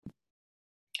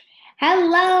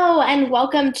Hello, and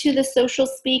welcome to the Social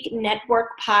Speak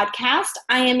Network podcast.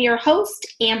 I am your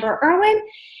host, Amber Irwin,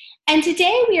 and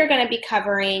today we are going to be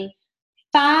covering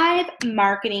 5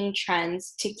 marketing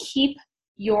trends to keep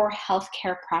your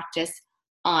healthcare practice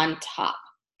on top.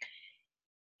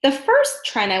 The first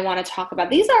trend I want to talk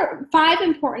about, these are 5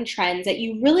 important trends that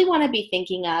you really want to be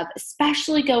thinking of,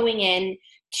 especially going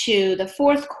into the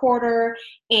fourth quarter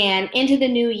and into the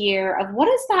new year, of what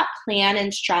does that plan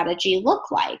and strategy look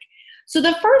like? So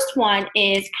the first one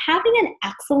is having an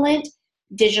excellent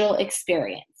digital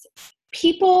experience.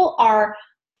 People are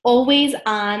always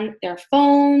on their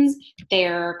phones,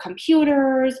 their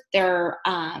computers, their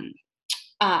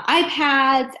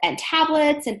iPads and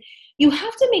tablets, and you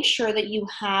have to make sure that you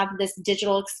have this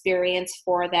digital experience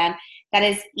for them that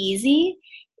is easy.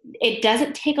 It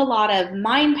doesn't take a lot of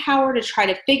mind power to try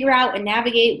to figure out and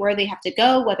navigate where they have to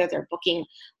go, whether they're booking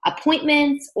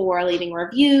appointments or leaving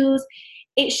reviews.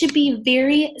 It should be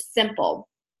very simple.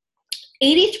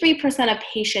 83% of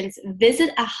patients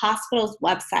visit a hospital's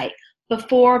website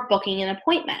before booking an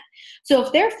appointment. So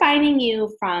if they're finding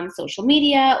you from social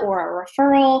media or a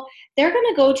referral, they're going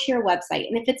to go to your website.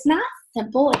 And if it's not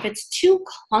simple, if it's too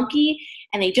clunky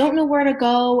and they don't know where to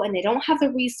go and they don't have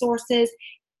the resources,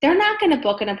 they're not going to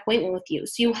book an appointment with you.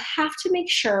 So you have to make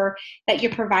sure that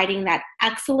you're providing that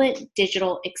excellent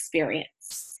digital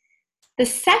experience. The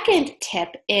second tip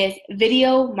is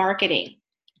video marketing.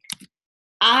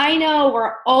 I know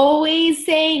we're always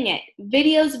saying it.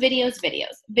 Videos, videos,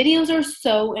 videos. Videos are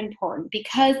so important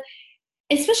because,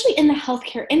 especially in the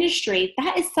healthcare industry,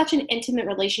 that is such an intimate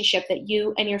relationship that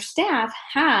you and your staff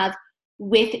have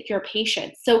with your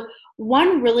patients. So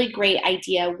one really great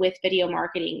idea with video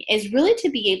marketing is really to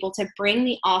be able to bring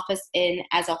the office in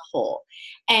as a whole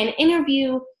and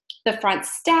interview the front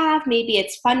staff. Maybe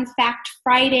it's Fun Fact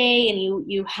Friday, and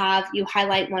you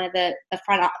highlight one of the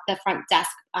front desk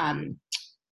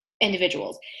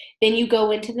individuals. Then you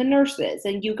go into the nurses,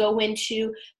 and you go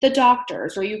into the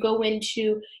doctors, or you go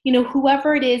into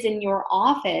whoever it is in your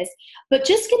office. But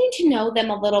just getting to know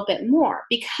them a little bit more,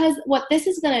 because what this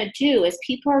is going to do is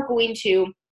people are going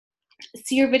to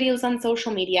see your videos on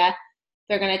social media.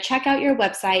 They're going to check out your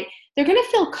website. They're going to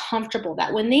feel comfortable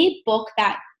that when they book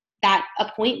that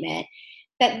appointment,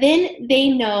 that then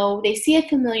they see a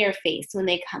familiar face when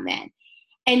they come in.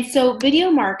 And so video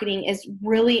marketing is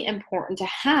really important to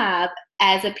have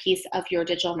as a piece of your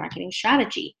digital marketing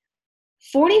strategy.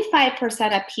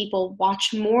 45% of people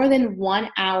watch more than 1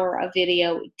 hour of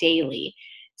video daily.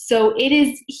 So it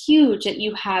is huge that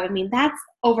you have, that's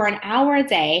over an hour a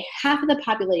day. Half of the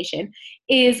population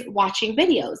is watching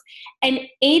videos. And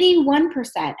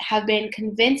 81% have been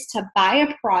convinced to buy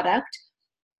a product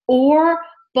or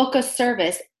book a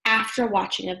service after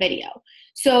watching a video.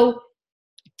 So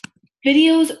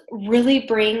videos really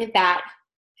bring that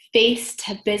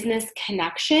face-to-business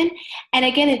connection. And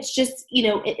again, it's just,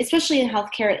 especially in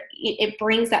healthcare, it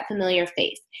brings that familiar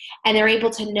face. And they're able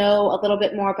to know a little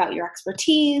bit more about your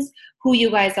expertise, who you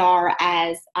guys are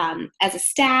as a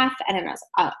staff and as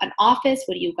an office.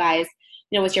 What do you guys,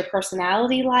 what's your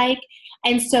personality like?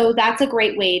 And so that's a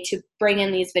great way to bring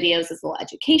in these videos as little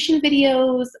education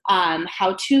videos,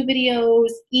 how-to videos,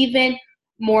 even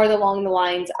more along the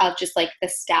lines of just like the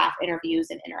staff interviews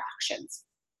and interactions.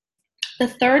 The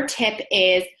third tip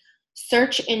is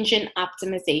search engine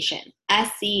optimization,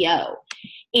 SEO.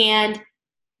 And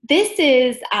this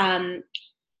is, how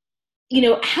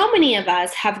many of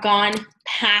us have gone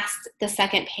past the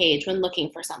second page when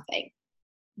looking for something?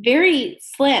 Very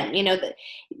slim.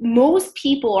 Most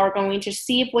people are going to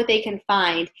see what they can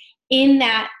find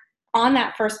on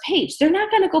that first page. They're not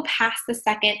going to go past the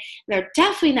second. They're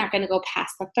definitely not going to go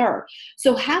past the third.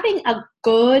 So having a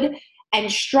good and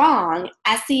strong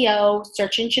SEO,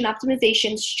 search engine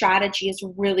optimization strategy, is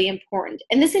really important.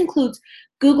 And this includes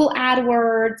Google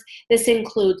AdWords. This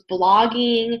includes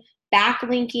blogging,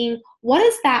 backlinking. What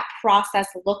does that process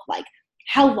look like?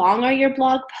 How long are your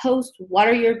blog posts? What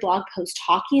are your blog posts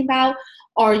talking about?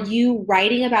 Are you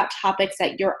writing about topics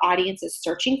that your audience is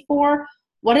searching for?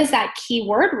 What does that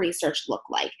keyword research look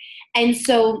like? And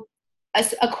so,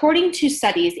 according to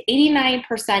studies,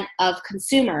 89% of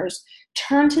consumers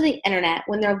turn to the internet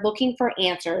when they're looking for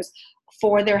answers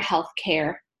for their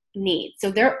healthcare needs.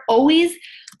 So they're always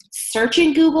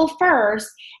searching Google first,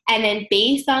 and then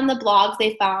based on the blogs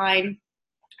they find,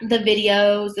 the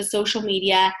videos, the social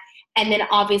media, and then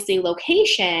obviously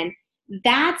location,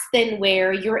 that's then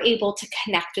where you're able to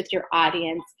connect with your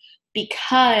audience,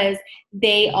 because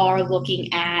they are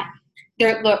looking at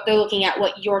they're looking at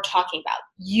what you're talking about.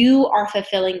 You are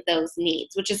fulfilling those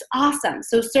needs, which is awesome.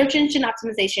 So search engine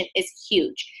optimization is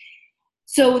huge.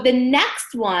 So the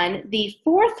next one, the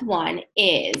fourth one,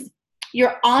 is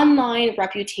your online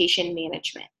reputation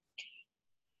management.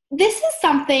 This is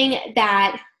something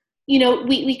that,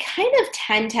 we kind of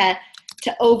tend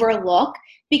to overlook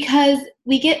because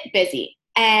we get busy.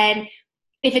 And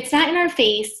if it's not in our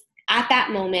face at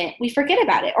that moment, we forget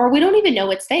about it or we don't even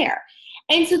know it's there.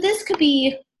 And so this could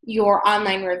be your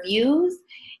online reviews.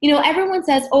 Everyone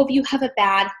says, oh, if you have a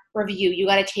bad review, you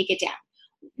got to take it down.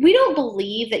 We don't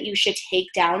believe that you should take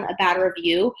down a bad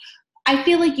review. I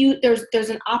feel like there's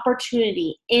an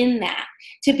opportunity in that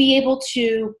to be able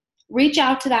to reach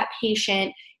out to that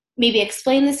patient, maybe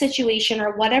explain the situation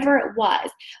or whatever it was.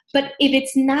 But if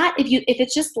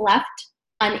it's just left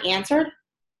unanswered,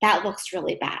 that looks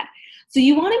really bad. So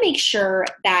you want to make sure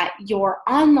that your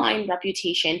online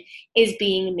reputation is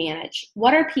being managed.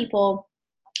 What are people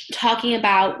talking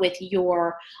about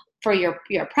for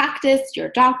your practice, your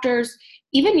doctors,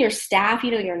 even your staff,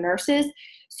 your nurses?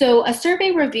 So a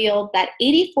survey revealed that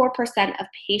 84% of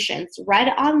patients read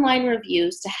online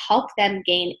reviews to help them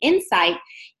gain insight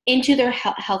into their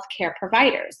healthcare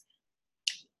providers.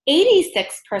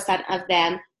 86% of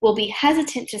them will be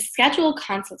hesitant to schedule a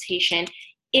consultation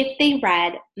if they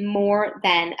read more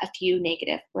than a few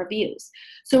negative reviews.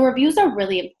 So reviews are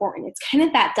really important. It's kind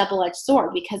of that double-edged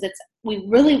sword because we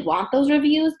really want those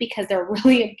reviews because they're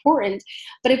really important.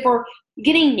 But if we're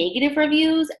getting negative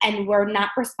reviews and we're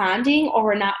not responding or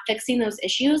we're not fixing those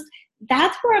issues,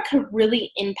 that's where it could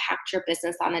really impact your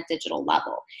business on a digital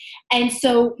level. And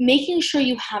so making sure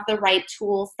you have the right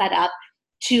tools set up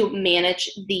to manage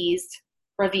these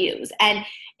reviews. And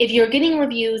if you're getting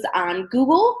reviews on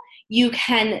Google, you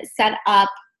can set up,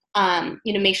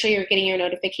 make sure you're getting your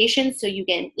notifications so you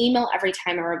get an email every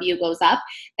time a review goes up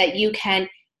that you can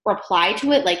reply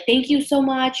to it. Like, thank you so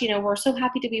much. We're so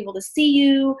happy to be able to see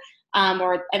you.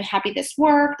 Or I'm happy this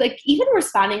worked. Like, even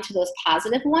responding to those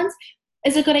positive ones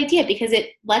is a good idea because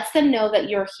it lets them know that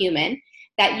you're human,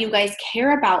 that you guys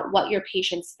care about what your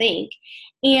patients think,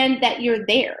 and that you're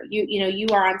there. You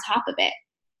are on top of it.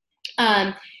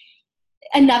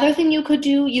 Another thing you could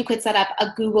do, you could set up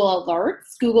a Google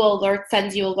Alerts. Google Alerts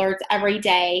sends you alerts every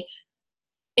day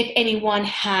if anyone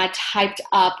had typed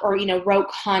up or, wrote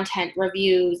content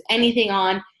reviews, anything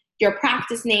on your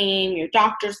practice name, your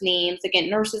doctor's names, again,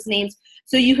 nurses' names,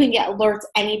 so you can get alerts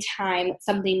anytime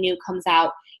something new comes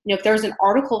out. If there's an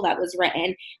article that was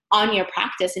written on your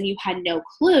practice and you had no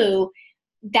clue,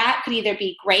 that could either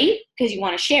be great because you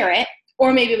want to share it,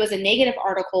 or maybe it was a negative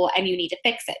article and you need to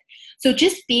fix it. So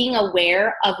just being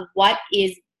aware of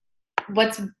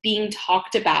what's being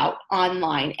talked about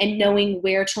online and knowing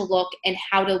where to look and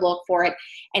how to look for it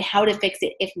and how to fix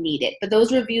it if needed. But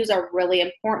those reviews are really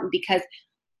important because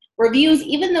reviews,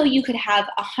 even though you could have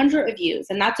 100 reviews,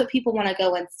 and that's what people want to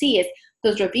go and see is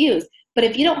those reviews. But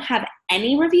if you don't have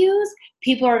any reviews,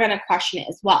 people are going to question it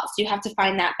as well. So you have to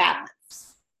find that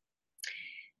balance.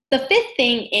 The fifth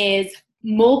thing is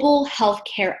mobile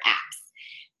healthcare apps.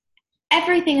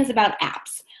 Everything is about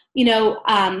apps.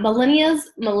 Millennials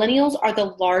are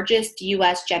the largest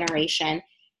US generation.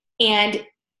 And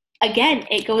again,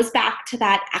 it goes back to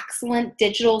that excellent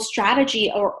digital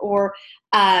strategy or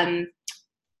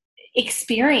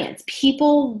experience.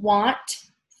 People want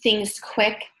things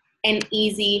quick and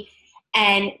easy.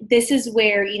 And this is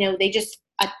where, they just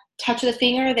a touch of the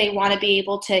finger, they want to be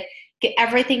able to get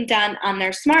everything done on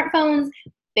their smartphones.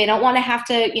 They don't want to have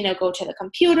to, go to the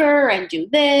computer and do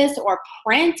this or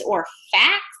print or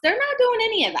fax. They're not doing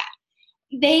any of that.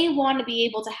 They want to be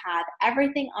able to have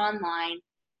everything online,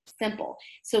 simple.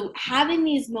 So having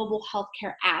these mobile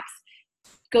healthcare apps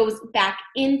goes back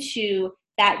into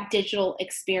that digital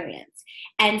experience.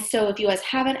 And so if you guys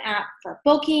have an app for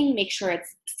booking, make sure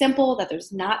it's simple, that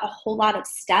there's not a whole lot of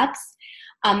steps.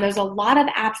 There's a lot of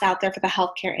apps out there for the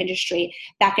healthcare industry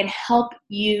that can help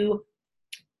you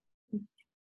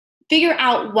figure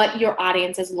out what your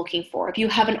audience is looking for. If you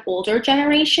have an older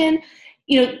generation,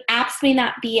 apps may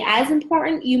not be as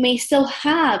important. You may still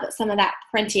have some of that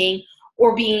printing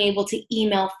or being able to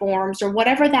email forms or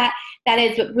whatever that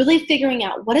is, but really figuring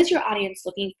out what is your audience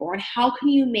looking for and how can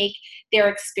you make their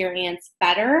experience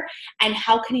better and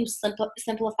how can you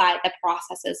simplify the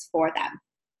processes for them.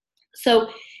 So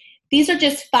these are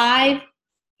just five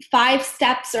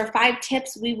steps or 5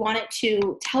 tips we wanted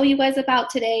to tell you guys about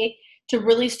today to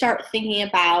really start thinking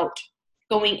about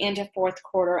going into fourth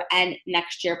quarter and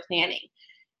next year planning.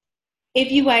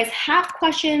 If you guys have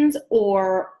questions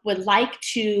or would like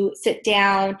to sit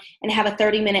down and have a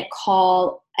 30-minute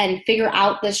call and figure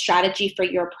out the strategy for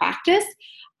your practice,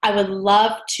 I would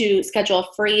love to schedule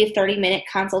a free 30-minute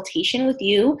consultation with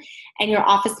you and your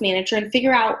office manager and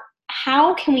figure out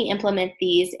how can we implement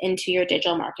these into your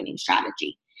digital marketing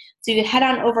strategy? So you can head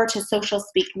on over to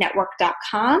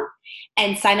socialspeaknetwork.com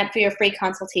and sign up for your free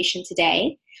consultation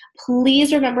today.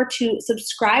 Please remember to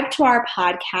subscribe to our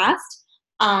podcast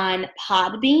on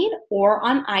Podbean or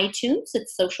on iTunes.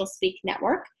 It's Social Speak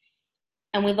Network.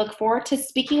 And we look forward to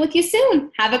speaking with you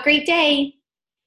soon. Have a great day.